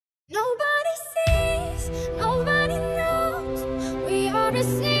Nobody sees, nobody knows. We are a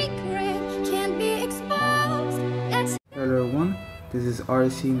secret, can't be exposed. Hello everyone, this is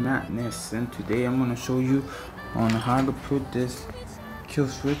RC Madness, and today I'm going to show you on how to put this kill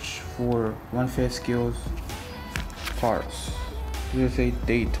switch for one fast skills cars. This is a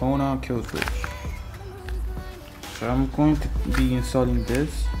Daytona kill switch. So I'm going to be installing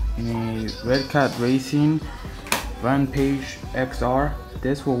this in a Red Cat Racing Rampage XR.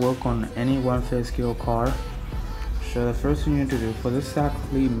 This will work on any one fast skill car. So the first thing you need to do for this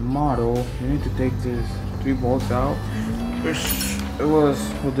exactly model, you need to take these 3 bolts out, which it was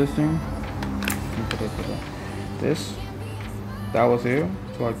with this thing. This that was here,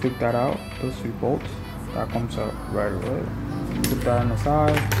 so I took that out. Those 3 bolts that comes out right away. Put that on the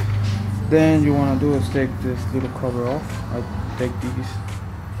side. Then you want to do is take this little cover off. I take these,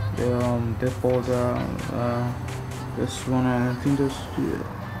 this bolt out. This one, I think there's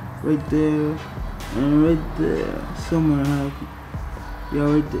right there and right there somewhere. Yeah,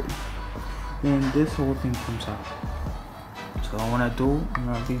 right there. Then this whole thing comes out. So when I do, I'm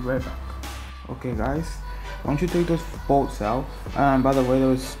gonna be right back. Okay, guys. Once you take those bolts out, and by the way,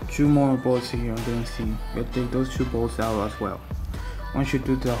 there's 2 more bolts here. I didn't see. You take those 2 bolts out as well. Once you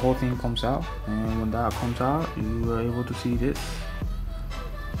do, the whole thing comes out, and when that comes out, you are able to see this.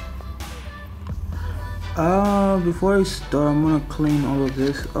 Before I start, I'm gonna clean all of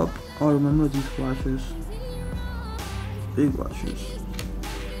this up. Oh, remember these washers, big washers.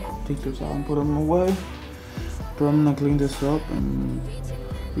 Take this out and put them away. But I'm gonna clean this up and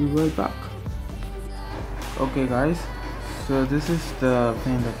be right back. Okay, guys. So this is the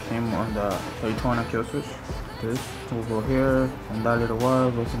thing that came on the Daytona kill switch. This over here, and that little wire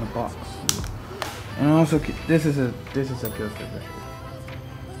was in the box. And also, this is a kill switch.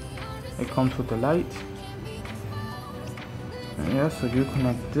 It comes with the light. Yeah, so you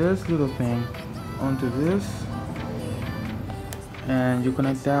connect this little thing onto this, and you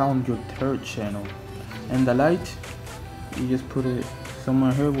connect that on your 3rd channel. And the light, you just put it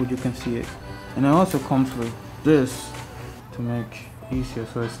somewhere here where you can see it. And it also comes with this to make easier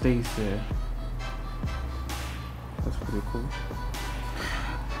so it stays there. That's pretty cool.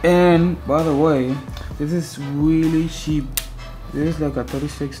 And by the way, this is really cheap. This is like a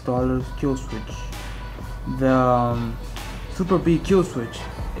 $36 kill switch. The Super B kill switch,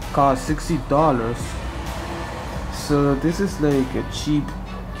 it costs $60. So this is like a cheap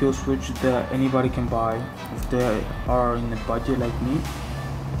kill switch that anybody can buy if they are in the budget like me.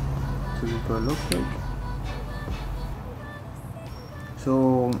 So this is what it looks like.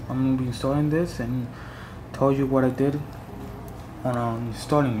 So I'm gonna be installing this and tell you what I did on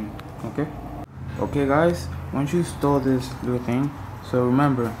installing it. Okay guys, once you install this little thing, so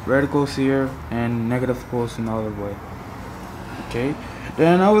remember, red goes here and negative goes another way. Okay,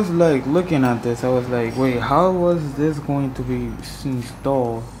 then I was like looking at this, I was like, wait, how was this going to be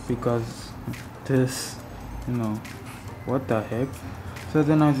installed? Because this, what the heck? So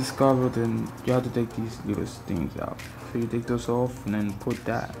then I discovered that you have to take these little things out. So you take those off and then put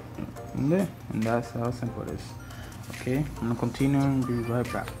that in there, and that's how simple it is. Okay, I'm gonna continue and be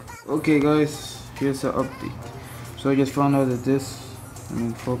right back. Okay guys, here's the update. So I just found out that this,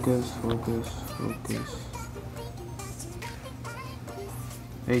 focus.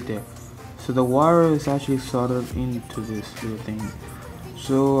 Right there. So the wire is actually soldered into this little thing.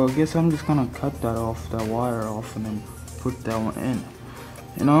 So I guess I'm just gonna cut that off, that wire off, and then put that one in.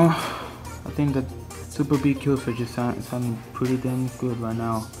 I think that Super B kill switch is sounding pretty damn good right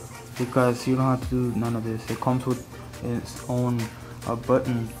now, because you don't have to do none of this. It comes with its own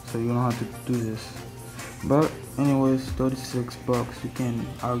button, so you don't have to do this. But anyways, 36 bucks, you can't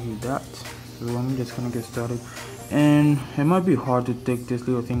argue that. So I'm just gonna get started. And it might be hard to take this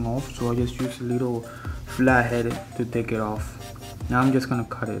little thing off, so I just use a little flathead to take it off. Now I'm just gonna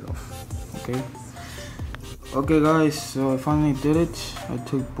cut it off. Okay guys, so I finally did it. I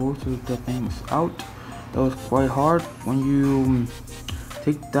took both of the things out. That was quite hard. When you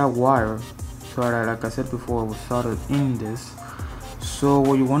take that wire, so that, like I said before, it was soldered in this. So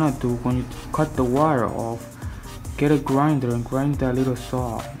what you wanna do when you cut the wire off, get a grinder and grind that little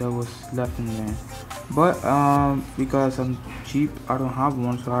saw that was left in there. But because I'm cheap, I don't have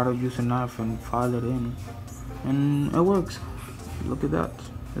one, so I had to use a knife and file it in, and it works. Look at that.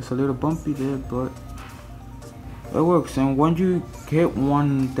 It's a little bumpy there, but it works. And when you get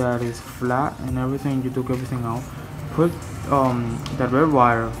one that is flat and everything, you took everything out, put that red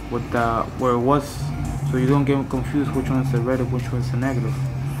wire with the where it was, so you don't get confused which one is the red and which one is the negative.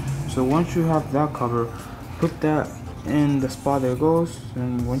 So once you have that cover, put that in the spot that it goes,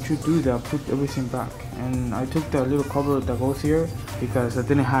 and once you do that, put everything back. and I took the little cover that goes here because I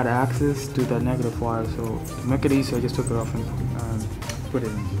didn't have access to the negative wire, so to make it easy I just took it off and put it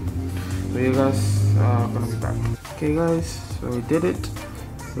in. So you guys are gonna be back. Okay guys, so we did it.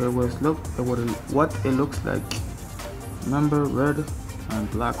 Here was what it looks like. Remember, red and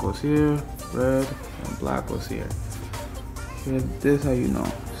black goes here, red and black goes here. Here, this is how you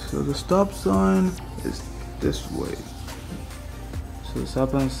know. So the stop sign is this way. So this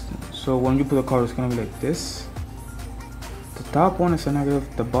happens. So when you put the cover, it's gonna be like this. The top one is a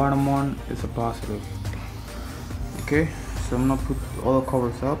negative, the bottom one is a positive. Okay, so I'm gonna put all the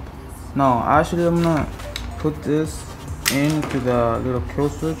covers up. No, actually I'm gonna put this into the little kill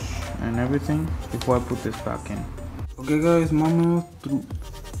switch and everything before I put this back in. Okay guys, mama through.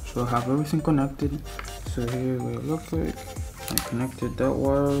 So I have everything connected. So here what it looks like. I connected that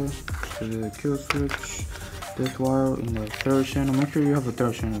wire to the kill switch. This wire in the third channel. Make sure you have a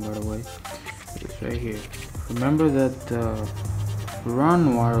third channel, by the way. It's right here. Remember that the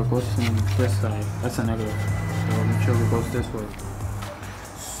run wire goes in this side. That's a negative. So make sure it goes this way.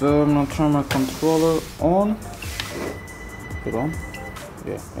 So I'm gonna turn my controller on. Put on.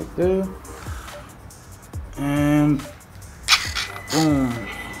 Yeah, right there. And boom.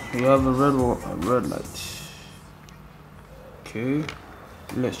 You have a red light. Okay.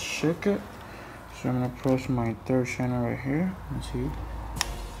 Let's check it. So I'm gonna approach my third channel right here. Let's see.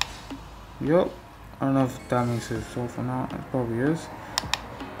 Yup. I don't know if that makes it so for now. It probably is.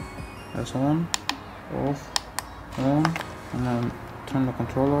 That's on, off, on, and then turn the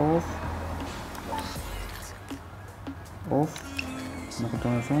controller off. Off. And the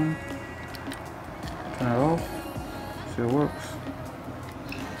controller's on. Turn it off. See it works.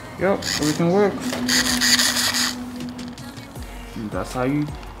 Yup, everything works. And that's how you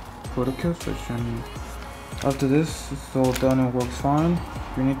put a kill switch, and after this it's all done and works fine.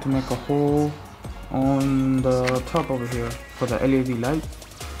 You need to make a hole on the top over here for the LED light,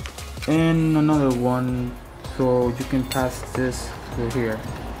 and another one so you can pass this through here.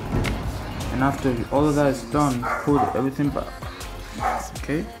 And after all of that is done, put everything back.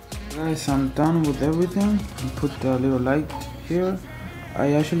 Okay guys, I'm done with everything. I put the little light here.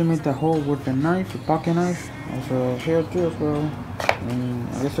 I actually made the hole with the knife, a pocket knife. Also here too as well. And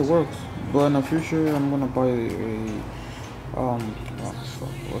I guess it works. But in the future, I'm gonna buy a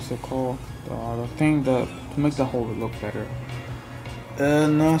what's it called? The thing that to make the hole look better.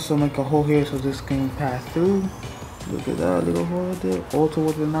 And also make a hole here so this can pass through. Look at that little hole right there. Also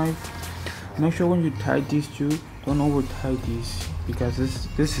with the knife. Make sure when you tie these two, don't over tie these because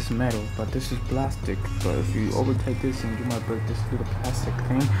this is metal, but this is plastic. But if you over tie this, and you might break this little plastic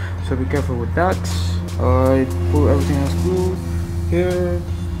thing. So be careful with that. I put everything else through. Here,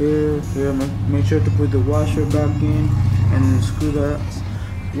 make sure to put the washer back in and screw that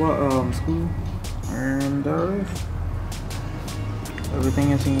screw, and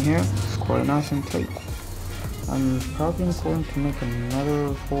everything is in here, quite nice and tight. I'm probably going to make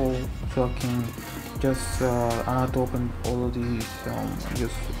another hole so I can just I have to open all of these,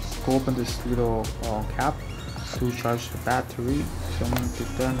 just go open this little cap to charge the battery. So I'm gonna do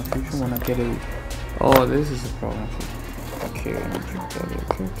that in the future when I get it. Oh, this is a problem. Okay, let me drink that real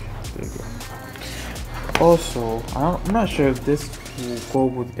quick. There you go. Also, I'm not sure if this will go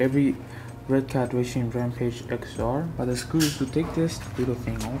with every Red Cat Racing Rampage XR, but the screws, to take this little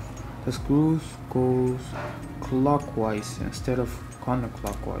thing off, the screws goes clockwise instead of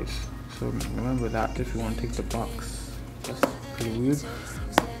counterclockwise. So remember that if you want to take the box. That's pretty weird.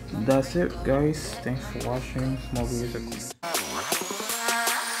 That's it guys. Thanks for watching. Small videos.